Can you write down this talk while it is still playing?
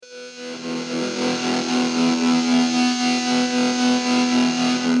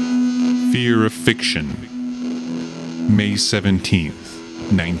Fear of Fiction, May 17th,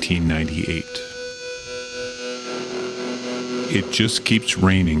 1998. It just keeps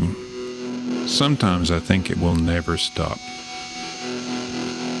raining. Sometimes I think it will never stop.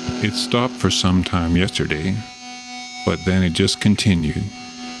 It stopped for some time yesterday, but then it just continued.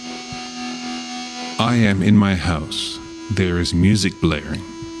 I am in my house. There is music blaring,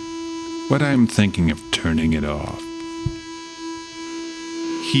 but I am thinking of turning it off.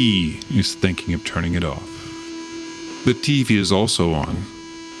 He is thinking of turning it off. The TV is also on,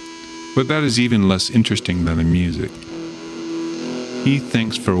 but that is even less interesting than the music. He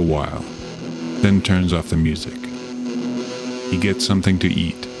thinks for a while, then turns off the music. He gets something to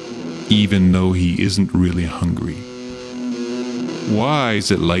eat, even though he isn't really hungry. Why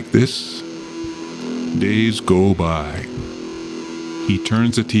is it like this? Days go by. He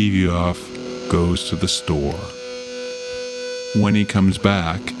turns the TV off, goes to the store. When he comes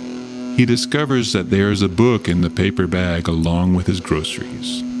back, he discovers that there is a book in the paper bag along with his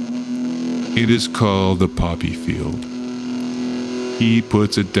groceries. It is called The Poppy Field. He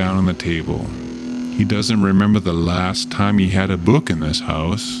puts it down on the table. He doesn't remember the last time he had a book in this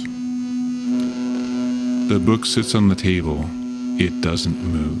house. The book sits on the table. It doesn't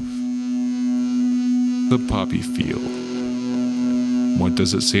move. The Poppy Field. What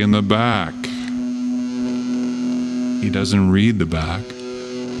does it say on the back? He doesn't read the back.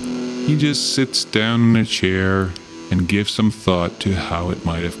 He just sits down in a chair and gives some thought to how it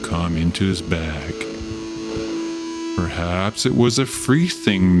might have come into his bag. Perhaps it was a free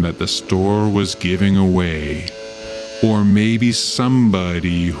thing that the store was giving away, or maybe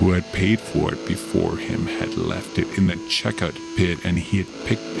somebody who had paid for it before him had left it in the checkout pit and he had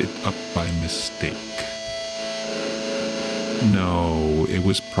picked it up by mistake. No, it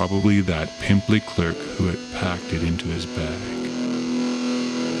was probably that pimply clerk who had packed it into his bag.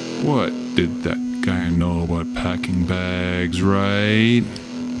 What did that guy know about packing bags, right?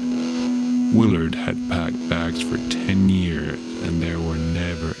 Willard had packed bags for 10 years, and there were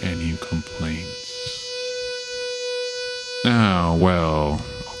never any complaints. Now, well,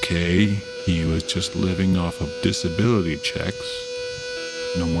 okay, he was just living off of disability checks.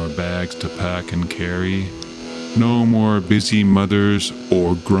 No more bags to pack and carry. No more busy mothers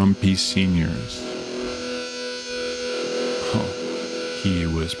or grumpy seniors. Oh, he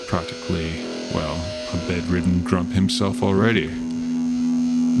was practically, well, a bedridden grump himself already.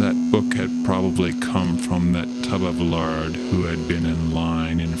 That book had probably come from that tub of lard who had been in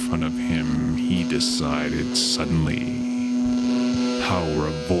line in front of him, he decided suddenly. How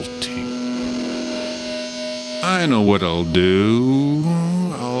revolting. I know what I'll do.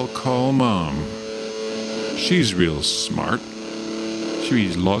 I'll call Mom. She's real smart. She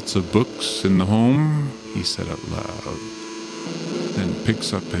reads lots of books in the home, he said out loud. Then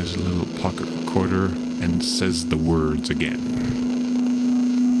picks up his little pocket recorder and says the words again.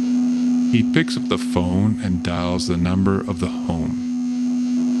 He picks up the phone and dials the number of the home.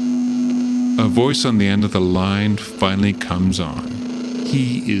 A voice on the end of the line finally comes on.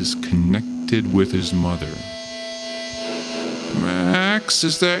 He is connected with his mother. Max,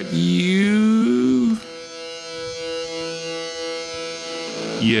 is that you?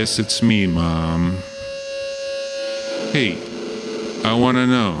 Yes, it's me, Mom. Hey, I want to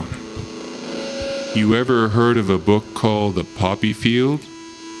know. You ever heard of a book called The Poppy Field?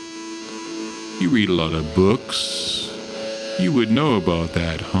 You read a lot of books. You would know about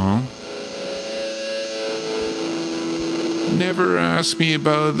that, huh? Never ask me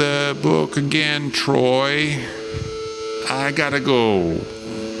about the book again, Troy. I gotta go.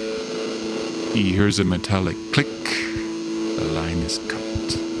 He hears a metallic click. The line is cut.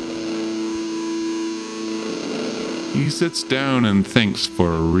 He sits down and thinks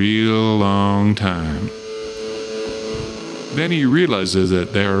for a real long time. Then he realizes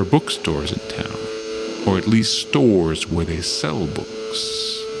that there are bookstores in town, or at least stores where they sell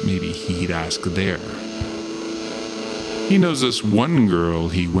books. Maybe he'd ask there. He knows this one girl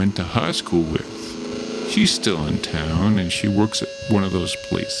he went to high school with. She's still in town and she works at one of those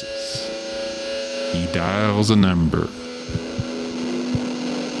places. He dials a number.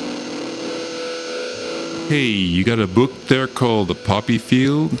 Hey, you got a book there called The Poppy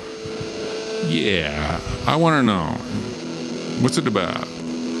Field? Yeah, I want to know. What's it about?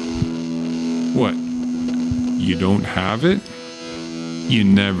 What? You don't have it? You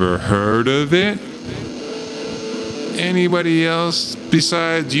never heard of it? Anybody else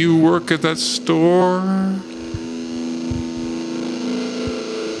besides you work at that store?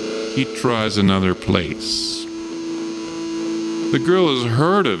 He tries another place. The girl has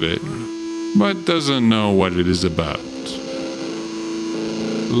heard of it, but doesn't know what it is about.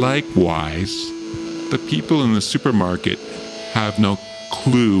 Likewise, the people in the supermarket have no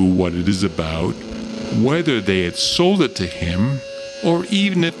clue what it is about, whether they had sold it to him, or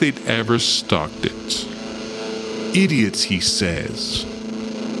even if they'd ever stocked it. Idiots, he says,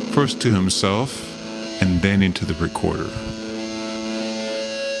 first to himself and then into the recorder.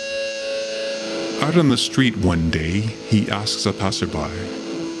 Out on the street one day, he asks a passerby,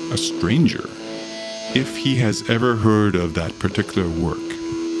 a stranger, if he has ever heard of that particular work,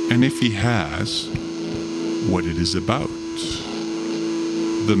 and if he has, what it is about.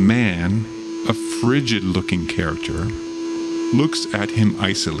 The man, a frigid-looking character, looks at him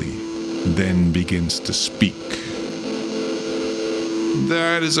icily, then begins to speak.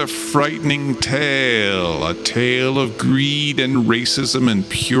 That is a frightening tale, a tale of greed and racism and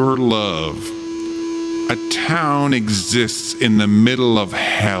pure love. A town exists in the middle of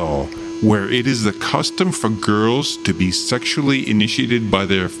hell, where it is the custom for girls to be sexually initiated by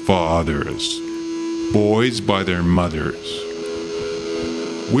their fathers, boys by their mothers.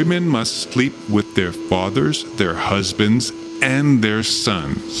 Women must sleep with their fathers, their husbands, and their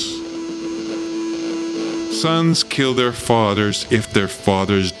sons. Sons kill their fathers if their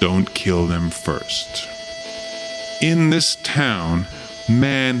fathers don't kill them first. In this town,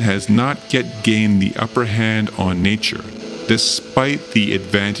 man has not yet gained the upper hand on nature, despite the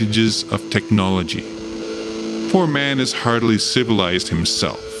advantages of technology. For man is hardly civilized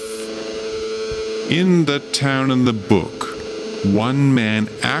himself. In the town in the book, one man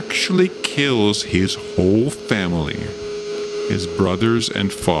actually kills his whole family, his brothers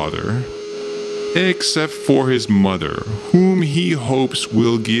and father, except for his mother, whom he hopes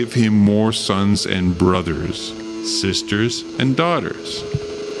will give him more sons and brothers, sisters and daughters.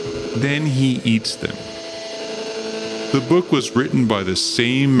 Then he eats them. The book was written by the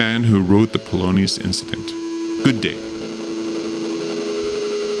same man who wrote the Polonius incident. Good day.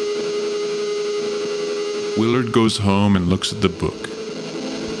 Willard goes home and looks at the book.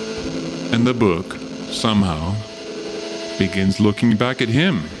 And the book, somehow, begins looking back at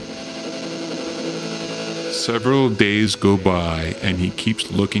him. Several days go by and he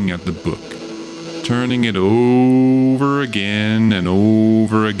keeps looking at the book, turning it over again and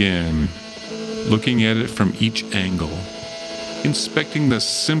over again, looking at it from each angle, inspecting the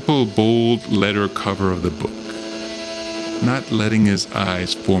simple bold letter cover of the book, not letting his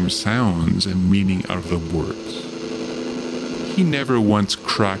eyes form sounds and meaning out of the words. He never once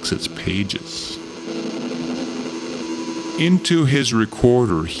cracks its pages. Into his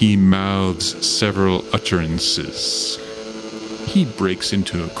recorder he mouths several utterances. He breaks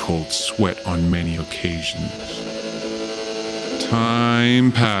into a cold sweat on many occasions.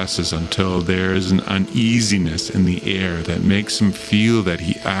 Time passes until there is an uneasiness in the air that makes him feel that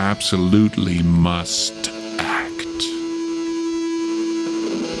he absolutely must act.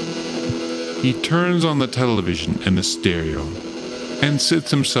 He turns on the television and the stereo and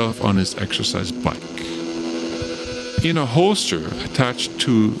sits himself on his exercise bike. In a holster attached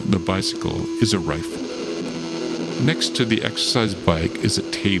to the bicycle is a rifle. Next to the exercise bike is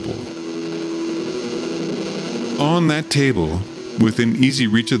a table. On that table, within easy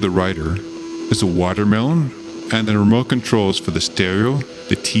reach of the rider, is a watermelon and the remote controls for the stereo,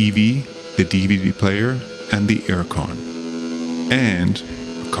 the TV, the DVD player, and the aircon, and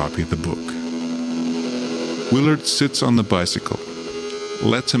a copy of the book. Willard sits on the bicycle,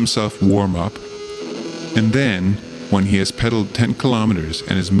 lets himself warm up, and then, when he has pedaled 10 kilometers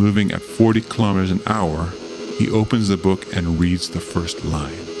and is moving at 40 kilometers an hour, he opens the book and reads the first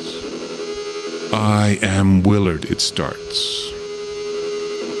lines. I am Willard, it starts.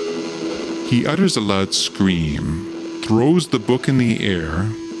 He utters a loud scream, throws the book in the air,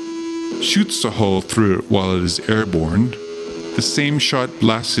 shoots a hole through it while it is airborne. The same shot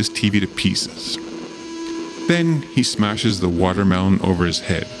blasts his TV to pieces. Then he smashes the watermelon over his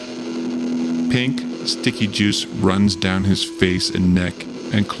head. Pink, sticky juice runs down his face and neck,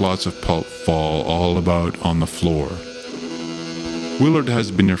 and clods of pulp fall all about on the floor. Willard has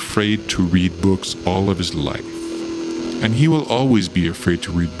been afraid to read books all of his life, and he will always be afraid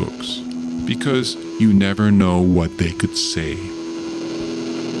to read books, because you never know what they could say.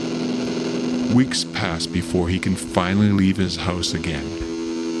 Weeks pass before he can finally leave his house again,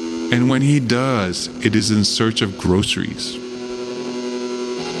 and when he does, it is in search of groceries.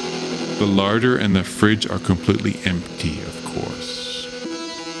 The larder and the fridge are completely empty, of course.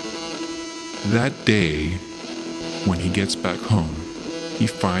 That day, when he gets back home, he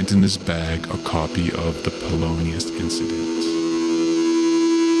finds in his bag a copy of the Polonius incident.